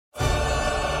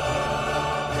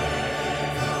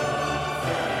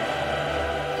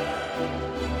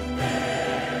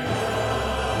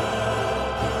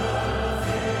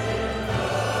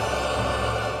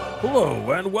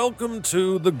Hello, and welcome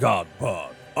to the God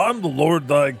Pod. I'm the Lord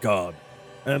thy God,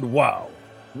 and wow,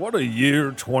 what a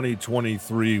year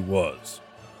 2023 was.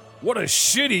 What a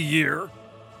shitty year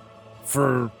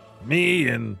for me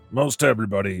and most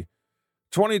everybody.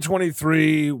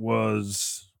 2023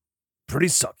 was pretty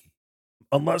sucky,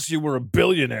 unless you were a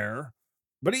billionaire.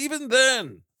 But even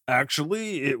then,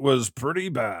 actually, it was pretty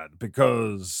bad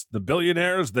because the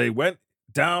billionaires, they went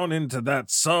down into that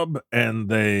sub and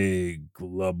they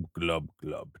glubbed.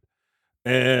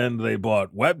 And they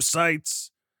bought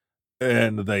websites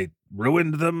and they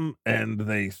ruined them and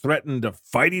they threatened to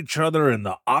fight each other in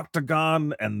the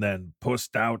octagon and then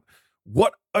pushed out.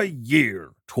 What a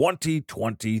year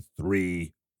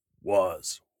 2023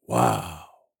 was. Wow.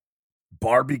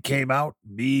 Barbie came out.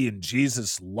 Me and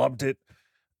Jesus loved it.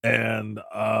 And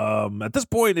at this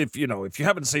point, if you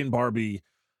haven't seen Barbie,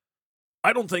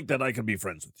 I don't think that I can be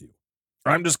friends with you.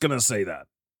 I'm just going to say that.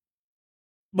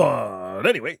 But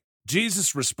anyway,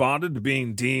 Jesus responded to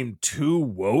being deemed too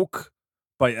woke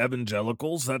by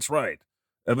evangelicals. That's right.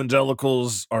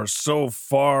 Evangelicals are so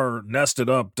far nested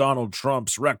up Donald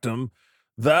Trump's rectum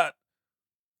that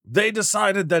they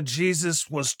decided that Jesus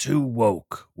was too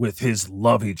woke with his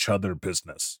love each other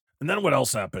business. And then what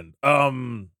else happened?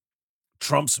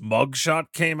 Trump's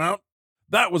mugshot came out.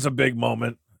 That was a big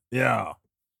moment. Yeah.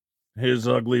 His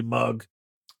ugly mug.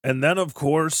 And then, of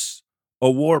course, a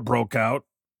war broke out.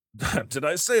 Did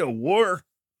I say a war?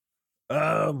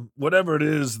 Whatever it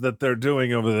is that they're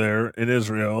doing over there in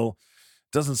Israel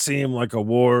doesn't seem like a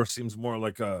war. Seems more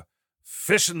like a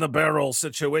fish in the barrel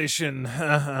situation.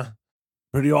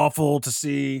 Pretty awful to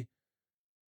see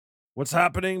what's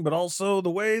happening, but also the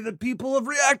way that people have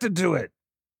reacted to it.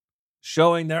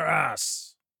 Showing their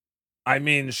ass. I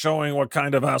mean, showing what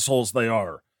kind of assholes they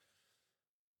are.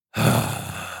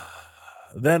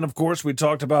 Then, of course, we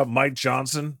talked about Mike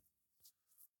Johnson.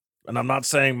 And I'm not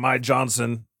saying my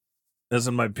Johnson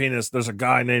isn't my penis. There's a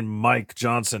guy named Mike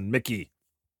Johnson, Mickey.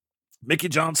 Mickey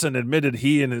Johnson admitted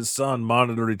he and his son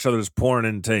monitor each other's porn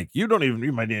intake. You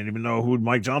might not even know who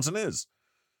Mike Johnson is.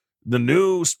 The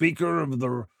new Speaker of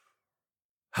the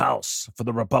House for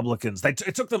the Republicans.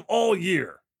 It took them all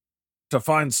year to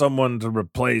find someone to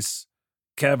replace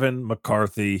Kevin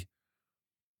McCarthy.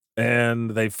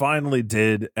 And they finally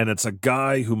did, and it's a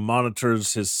guy who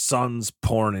monitors his son's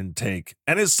porn intake,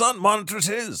 and his son monitors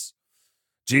his.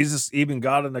 Jesus even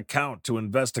got an account to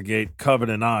investigate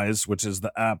Covenant Eyes, which is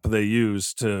the app they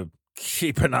use to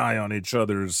keep an eye on each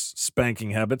other's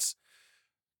spanking habits.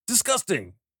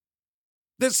 Disgusting.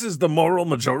 This is the moral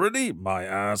majority, my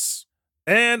ass.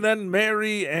 And then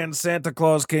Mary and Santa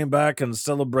Claus came back and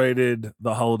celebrated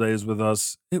the holidays with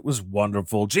us. It was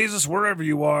wonderful. Jesus, wherever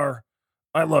you are,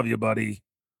 I love you, buddy.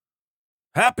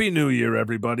 Happy New Year,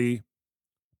 everybody.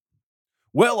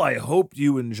 Well, I hope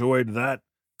you enjoyed that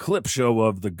clip show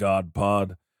of the God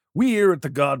Pod. We here at the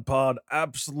God Pod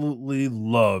absolutely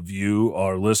love you,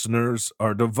 our listeners,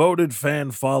 our devoted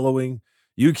fan following.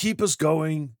 You keep us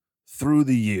going through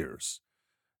the years.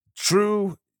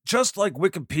 True, just like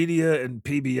Wikipedia and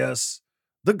PBS,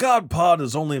 the God Pod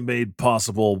is only made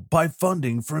possible by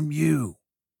funding from you,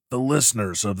 the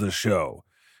listeners of the show.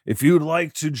 If you'd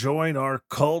like to join our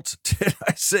cult, did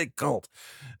I say cult?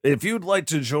 If you'd like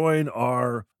to join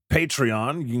our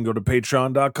Patreon, you can go to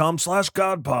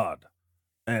patreon.com/godpod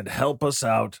and help us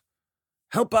out.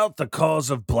 Help out the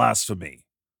cause of blasphemy.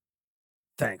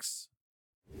 Thanks.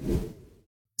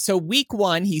 So week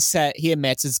 1, he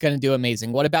admits it's going to do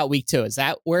amazing. What about week 2? Is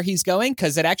that where he's going?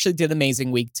 Because it actually did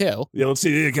amazing week 2. Yeah, let's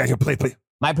see. Play.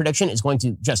 My prediction is going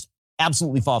to just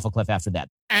absolutely fall off a cliff after that.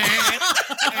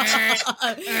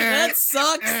 That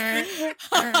sucks.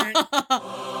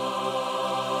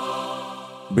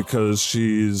 Because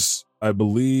she's, I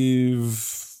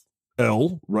believe,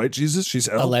 L, right, Jesus? She's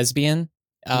L? A lesbian?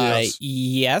 Yes.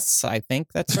 Yes, I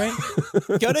think that's right.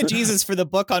 Go to Jesus for the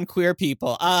book on queer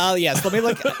people. Yes, let me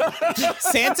look.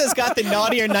 Santa's got the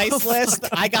naughty or nice list.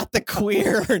 I got the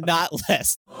queer or not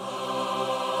list.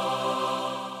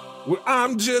 Well,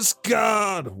 I'm just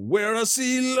God. Where I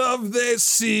see love, they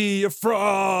see a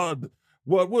fraud.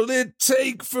 What will it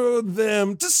take for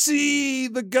them to see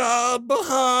the God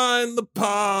behind the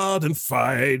pod and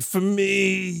fight for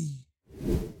me?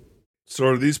 So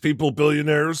are these people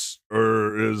billionaires,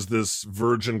 or is this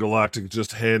Virgin Galactic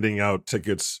just handing out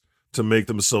tickets to make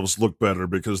themselves look better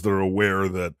because they're aware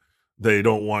that they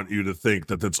don't want you to think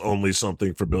that it's only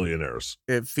something for billionaires?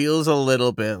 It feels a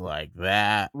little bit like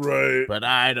that. Right. But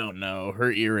I don't know.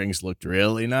 Her earrings looked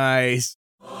really nice.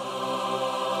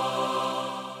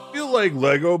 I feel like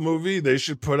Lego Movie, they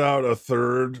should put out a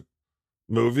third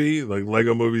movie, like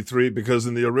Lego Movie 3, because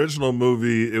in the original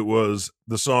movie,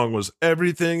 the song was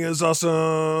 "Everything is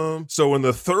Awesome." So in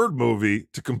the third movie,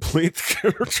 to complete the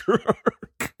character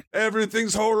arc,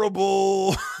 everything's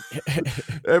horrible.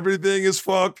 Everything is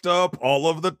fucked up all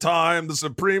of the time. The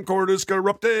Supreme Court is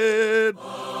corrupted.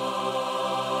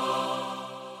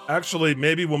 Actually,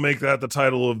 maybe we'll make that the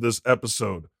title of this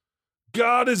episode.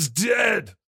 God is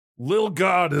dead. Lil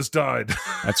God has died.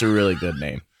 That's a really good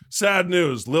name. Sad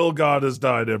news. Lil God has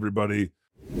died, everybody.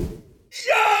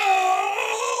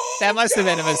 That must have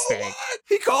been a mistake.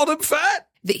 He called him fat.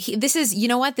 This is, you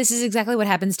know what? This is exactly what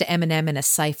happens to Eminem in a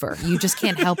cipher. You just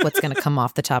can't help what's going to come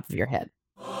off the top of your head.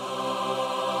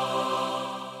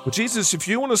 But Jesus, if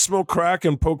you want to smoke crack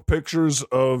and poke pictures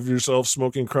of yourself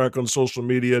smoking crack on social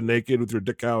media naked with your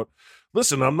dick out,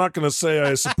 listen, I'm not going to say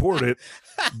I support it,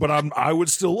 but I would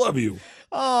still love you.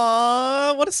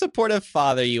 Aw, what a supportive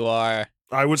father you are.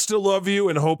 I would still love you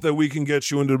and hope that we can get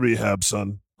you into rehab,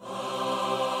 son.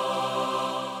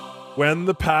 When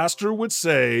the pastor would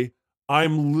say,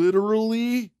 "I'm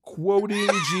literally quoting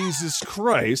Jesus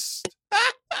Christ,"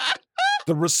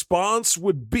 the response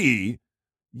would be,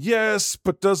 "Yes,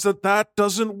 but that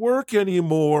doesn't work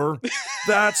anymore.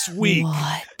 That's weak."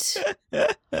 What?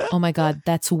 Oh my God,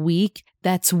 that's weak.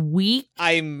 That's weak.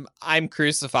 I'm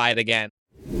crucified again.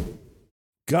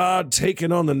 God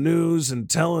taking on the news and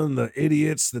telling the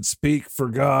idiots that speak for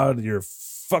God, "You're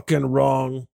fucking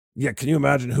wrong." Yeah, can you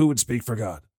imagine who would speak for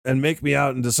God and make me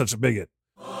out into such a bigot?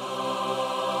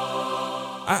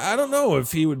 I don't know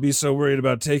if he would be so worried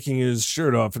about taking his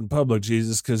shirt off in public,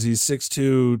 Jesus, because he's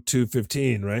 6'2",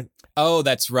 215, right? Oh,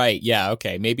 that's right. Yeah,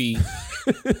 okay. Maybe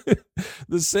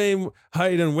The same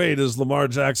height and weight as Lamar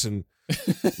Jackson,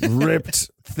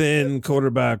 ripped, thin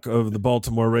quarterback of the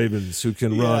Baltimore Ravens who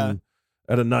can run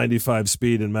at a 95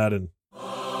 speed in Madden.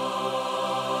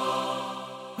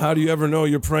 How do you ever know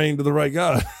you're praying to the right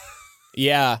God?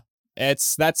 Yeah,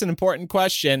 that's an important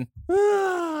question.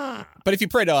 But if you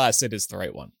pray to us, it is the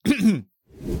right one.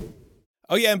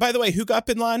 Oh yeah, and by the way, who got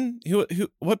Bin Laden?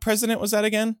 What president was that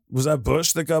again? Was that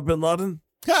Bush that got Bin Laden?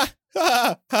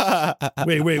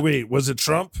 Wait. Was it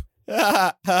Trump?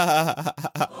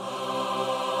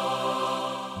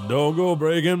 Don't go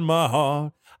breaking my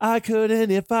heart. I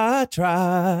couldn't if I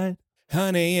tried.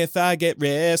 Honey, if I get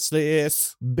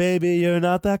restless, Baby, you're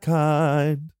not that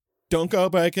kind. don't go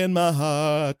breaking my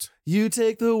heart. You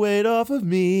take the weight off of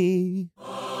me.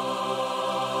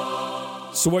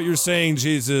 So what you're saying,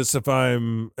 Jesus, if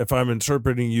I'm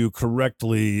interpreting you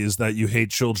correctly, is that you hate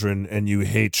children and you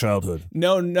hate childhood.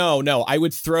 No. I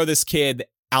would throw this kid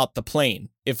out the plane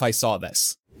if I saw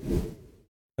this.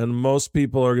 And most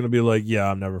people are going to be like,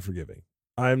 "Yeah, I'm never forgiving.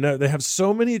 They have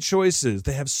so many choices.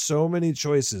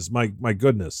 My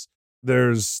goodness.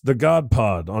 There's the God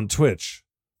Pod on Twitch.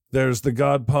 There's the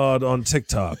God Pod on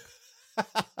TikTok.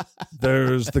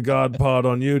 There's the God Pod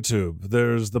on YouTube.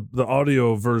 There's the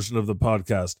audio version of the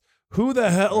podcast. Who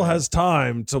the hell has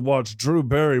time to watch Drew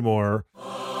Barrymore?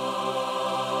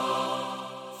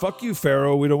 Fuck you,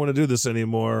 Pharaoh. We don't want to do this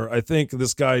anymore. I think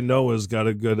this guy Noah's got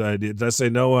a good idea. Did I say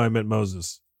Noah? I meant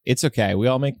Moses. It's okay. We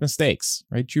all make mistakes,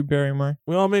 right, Drew Barrymore?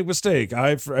 We all make mistakes.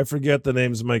 I forget the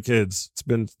names of my kids. It's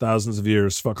been thousands of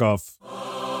years. Fuck off.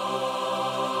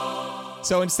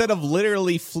 So instead of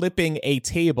literally flipping a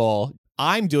table,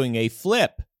 I'm doing a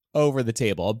flip over the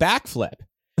table, a backflip,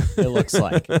 it looks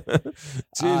like.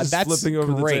 Jesus, that's flipping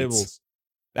over great. the tables.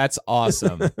 That's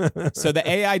awesome. So the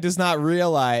AI does not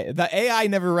realize, the AI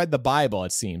never read the Bible,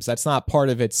 it seems. That's not part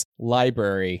of its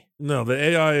library. No, the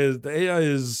AI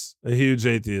is a huge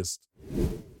atheist.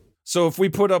 So if we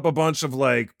put up a bunch of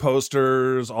like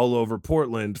posters all over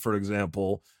Portland, for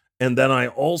example, and then I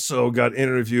also got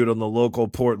interviewed on the local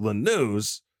Portland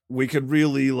news, we could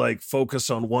really like focus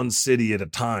on one city at a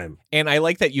time. And I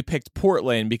like that you picked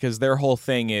Portland because their whole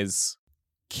thing is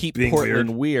keep Being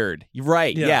Portland weird.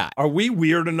 Right, yeah. Are we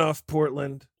weird enough,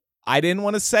 Portland? I didn't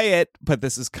want to say it, but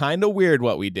this is kind of weird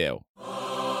what we do.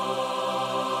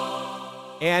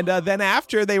 And then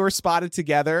after they were spotted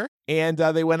together and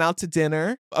they went out to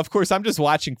dinner. Of course, I'm just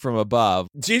watching from above.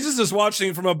 Jesus is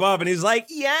watching from above and he's like,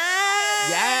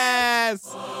 yes!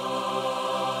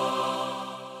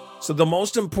 So the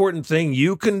most important thing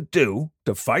you can do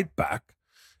to fight back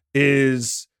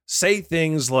is say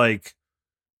things like,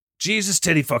 Jesus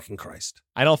titty fucking Christ.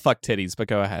 I don't fuck titties, but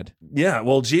go ahead. Yeah,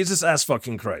 well, Jesus ass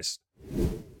fucking Christ.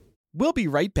 We'll be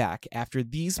right back after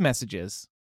these messages.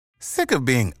 Sick of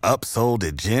being upsold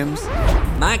at gyms?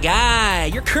 My guy,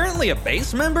 you're currently a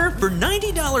base member? For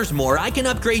 $90 more, I can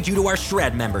upgrade you to our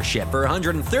Shred membership. For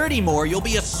 $130 more, you'll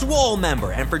be a Swole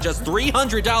member. And for just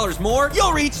 $300 more,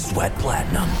 you'll reach Sweat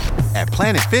Platinum. At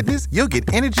Planet Fitness, you'll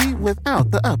get energy without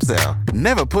the upsell.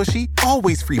 Never pushy,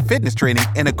 always free fitness training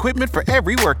and equipment for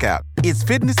every workout. It's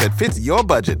fitness that fits your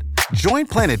budget. Join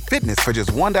Planet Fitness for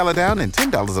just $1 down and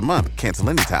 $10 a month. Cancel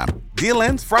anytime. Deal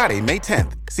ends Friday, May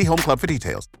 10th. See Home Club for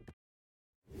details.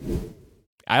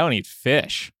 I don't eat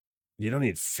fish. You don't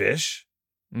eat fish?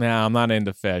 No, I'm not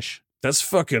into fish. That's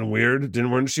fucking weird.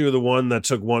 Weren't you the one that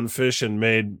took one fish and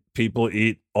made people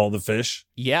eat all the fish?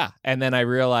 Yeah, and then I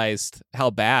realized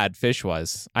how bad fish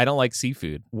was. I don't like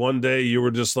seafood. One day you were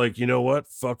just like, you know what?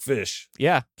 Fuck fish.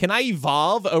 Yeah. Can I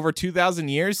evolve over 2,000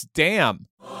 years? Damn.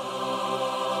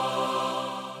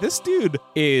 This dude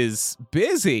is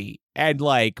busy and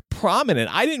like prominent.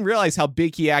 I didn't realize how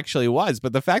big he actually was,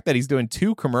 but the fact that he's doing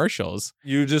 2 commercials.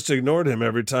 You just ignored him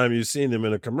every time you've seen him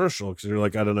in a commercial because you're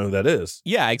like, I don't know who that is.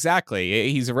 Yeah,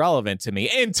 exactly. He's irrelevant to me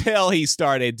until he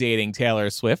started dating Taylor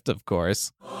Swift, of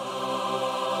course.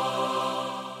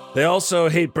 They also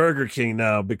hate Burger King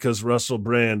now because Russell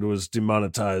Brand was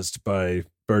demonetized by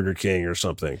Burger King or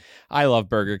something. I love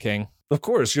Burger King. Of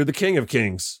course, you're the king of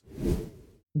kings.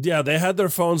 Yeah, they had their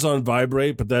phones on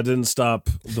vibrate, but that didn't stop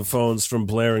the phones from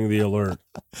blaring the alert.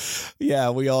 Yeah,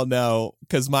 we all know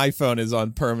because my phone is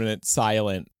on permanent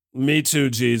silent. Me too,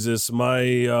 Jesus.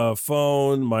 My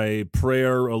phone, my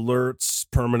prayer alerts,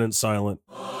 permanent silent.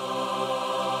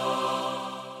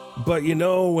 But you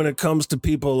know, when it comes to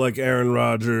people like Aaron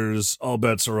Rodgers, all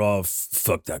bets are off.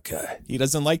 Fuck that guy. He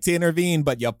doesn't like to intervene,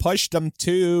 but you pushed him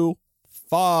too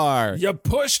far. You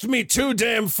pushed me too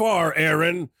damn far,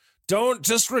 Aaron. Don't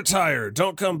just retire.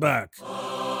 Don't come back.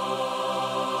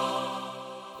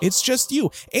 It's just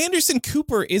you. Anderson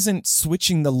Cooper isn't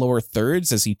switching the lower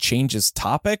thirds as he changes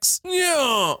topics.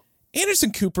 Yeah.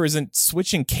 Anderson Cooper isn't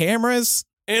switching cameras.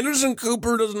 Anderson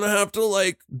Cooper doesn't have to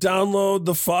like download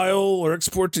the file or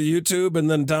export to YouTube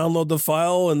and then download the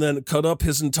file and then cut up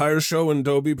his entire show in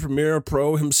Adobe Premiere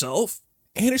Pro himself.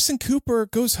 Anderson Cooper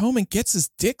goes home and gets his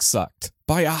dick sucked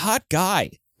by a hot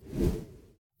guy.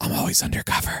 I'm always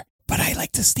undercover, but I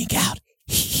like to sneak out.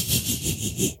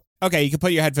 Okay, you can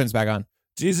put your headphones back on.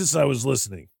 Jesus, I was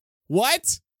listening.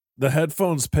 What? The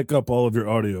headphones pick up all of your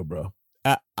audio, bro.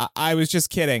 I was just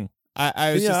kidding.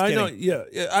 I was just kidding. I know. Yeah,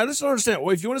 I just don't understand.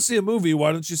 Well, if you want to see a movie,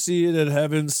 why don't you see it at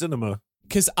Heaven Cinema?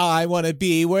 Because I want to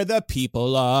be where the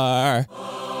people are.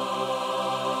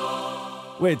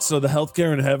 Wait, so the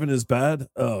healthcare in heaven is bad?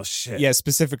 Oh, shit. Yeah,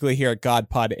 specifically here at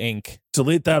GodPod Inc.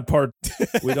 Delete that part.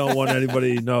 We don't want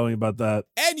anybody knowing about that.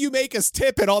 And you make us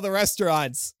tip at all the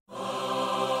restaurants.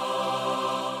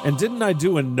 And didn't I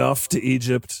do enough to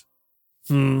Egypt?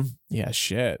 Yeah,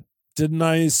 shit. Didn't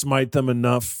I smite them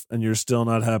enough and you're still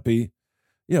not happy?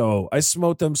 Yo, I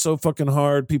smote them so fucking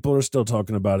hard, people are still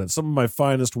talking about it. Some of my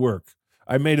finest work.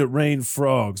 I made it rain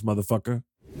frogs, motherfucker.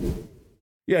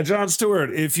 Yeah, Jon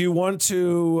Stewart, if you want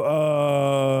to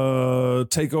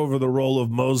take over the role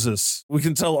of Moses, we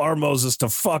can tell our Moses to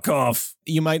fuck off.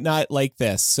 You might not like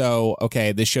this. So,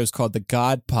 okay, this show's called The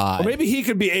God Pod. Or maybe he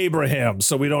could be Abraham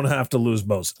so we don't have to lose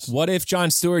Moses. What if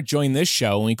Jon Stewart joined this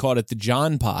show and we called it The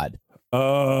John Pod?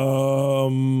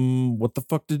 What the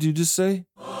fuck did you just say?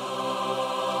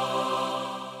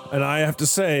 And I have to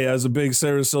say, as a big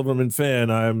Sarah Silverman fan,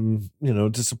 I'm,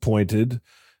 disappointed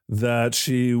that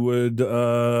she would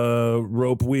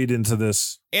rope weed into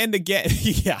this. And again,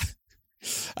 yeah.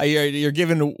 You're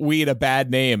giving weed a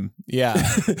bad name. Yeah.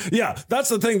 Yeah, that's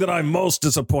the thing that I'm most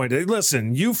disappointed.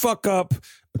 Listen, you fuck up,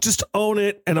 just own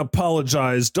it and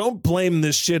apologize. Don't blame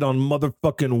this shit on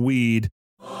motherfucking weed.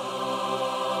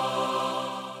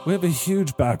 We have a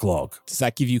huge backlog. Does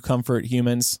that give you comfort,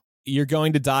 humans? You're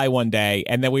going to die one day,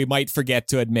 and then we might forget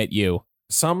to admit you.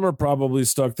 Some are probably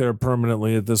stuck there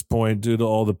permanently at this point due to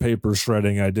all the paper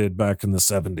shredding I did back in the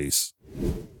 70s.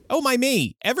 Oh, my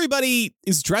me. Everybody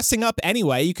is dressing up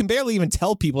anyway. You can barely even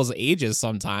tell people's ages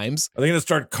sometimes. Are they going to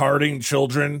start carding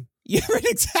children? Yeah, right,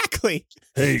 exactly.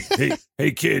 Hey,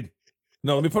 kid.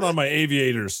 No, let me put on my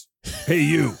aviators. Hey,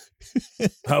 you.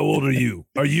 How old are you?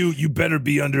 You better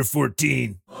be under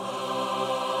 14.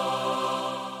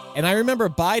 And I remember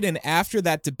Biden, after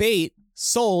that debate,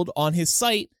 sold on his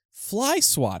site fly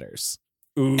swatters.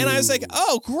 Ooh. And I was like,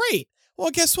 oh, great.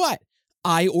 Well, guess what?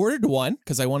 I ordered one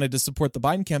because I wanted to support the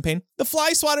Biden campaign. The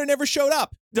fly swatter never showed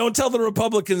up. Don't tell the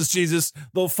Republicans, Jesus.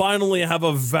 They'll finally have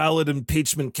a valid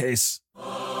impeachment case.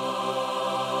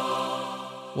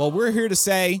 Well, we're here to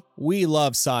say we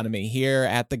love sodomy here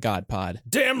at the God Pod.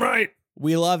 Damn right.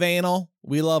 We love anal.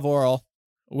 We love oral.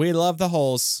 We love the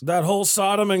holes. That whole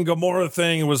Sodom and Gomorrah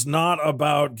thing was not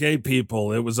about gay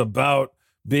people. It was about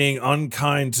being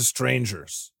unkind to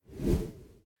strangers.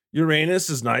 Uranus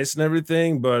is nice and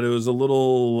everything, but it was a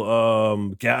little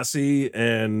gassy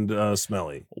and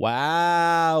smelly.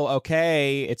 Wow.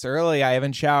 Okay. It's early. I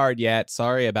haven't showered yet.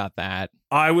 Sorry about that.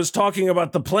 I was talking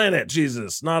about the planet,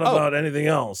 Jesus, not about anything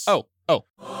else. Oh.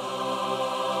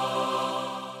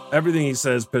 Everything he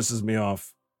says pisses me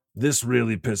off. This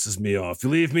really pisses me off. You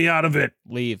leave me out of it.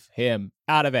 Leave him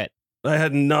out of it. I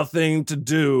had nothing to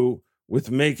do with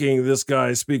making this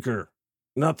guy speaker.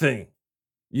 Nothing.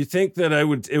 You think that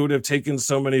it would have taken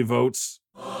so many votes?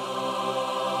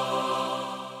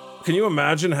 Can you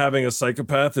imagine having a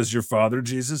psychopath as your father,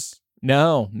 Jesus?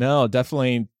 No,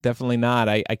 definitely not.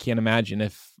 I can't imagine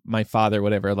if my father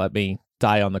would ever let me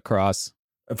die on the cross.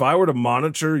 If I were to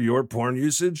monitor your porn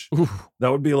usage,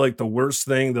 that would be like the worst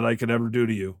thing that I could ever do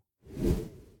to you.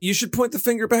 You should point the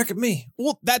finger back at me.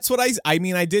 Well, that's what I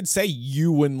mean, I did say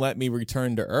you wouldn't let me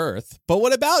return to Earth. But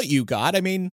what about you, God? I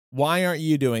mean, why aren't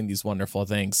you doing these wonderful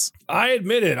things? I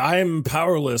admit it. I am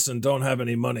powerless and don't have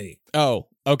any money. Oh,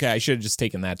 okay. I should have just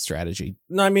taken that strategy.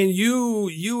 No, I mean,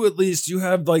 you at least, you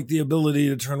have like the ability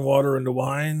to turn water into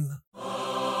wine.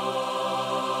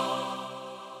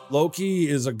 Loki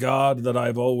is a god that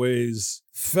I've always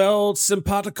felt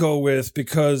simpatico with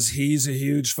because he's a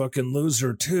huge fucking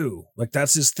loser too. Like,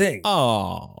 that's his thing.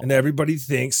 Oh. And everybody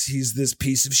thinks he's this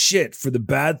piece of shit for the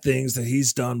bad things that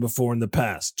he's done before in the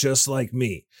past, just like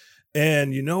me.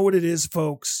 And you know what it is,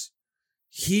 folks?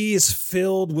 He is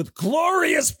filled with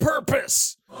glorious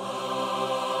purpose.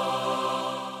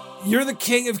 You're the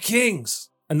king of kings,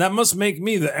 and that must make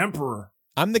me the emperor.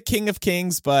 I'm the king of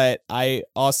kings, but I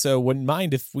also wouldn't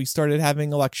mind if we started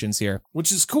having elections here. Which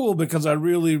is cool because I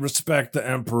really respect the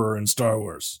emperor in Star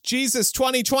Wars. Jesus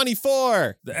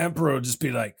 2024! The emperor would just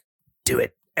be like, do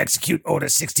it. Execute Order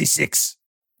 66.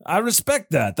 I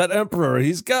respect that. That emperor,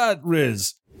 he's got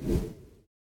Riz.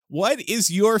 What is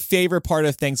your favorite part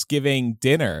of Thanksgiving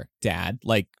dinner, Dad?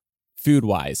 Like,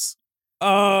 food-wise?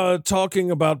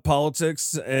 Talking about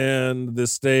politics and the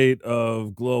state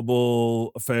of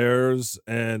global affairs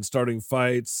and starting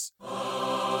fights.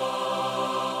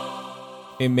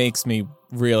 It makes me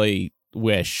really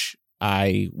wish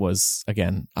I was,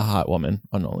 again, a hot woman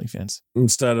on OnlyFans.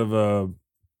 Instead of a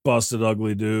busted,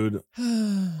 ugly dude.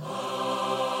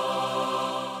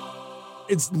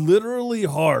 It's literally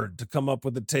hard to come up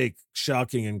with a take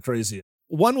shocking and crazy.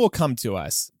 One will come to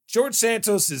us. George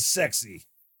Santos is sexy.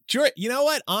 You know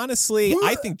what? Honestly,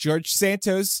 I think George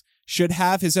Santos should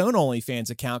have his own OnlyFans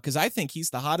account because I think he's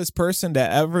the hottest person to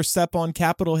ever step on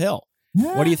Capitol Hill.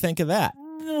 What do you think of that?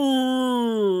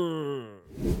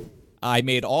 I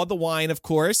made all the wine, of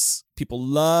course. People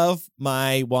love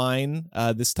my wine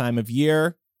this time of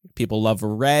year. People love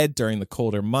red during the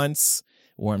colder months.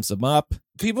 Warms them up.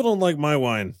 People don't like my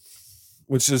wine,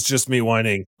 which is just me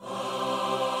whining.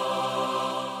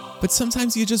 But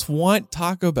sometimes you just want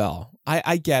Taco Bell.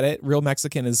 I get it. Real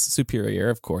Mexican is superior,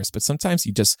 of course. But sometimes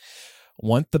you just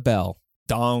want the bell.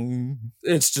 Dong.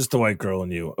 It's just the white girl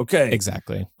in you. Okay.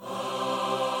 Exactly.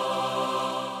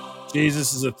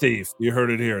 Jesus is a thief. You heard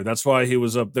it here. That's why he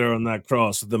was up there on that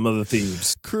cross with them other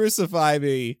thieves. Crucify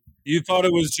me. You thought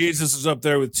it was Jesus was up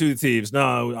there with two thieves.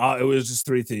 No, it was just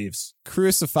three thieves.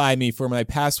 Crucify me for my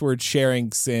password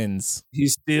sharing sins. He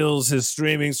steals his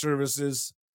streaming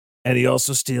services, and he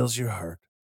also steals your heart.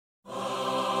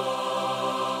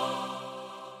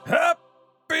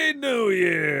 Happy New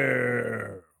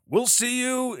Year! We'll see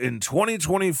you in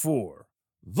 2024.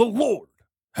 The Lord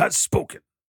has spoken.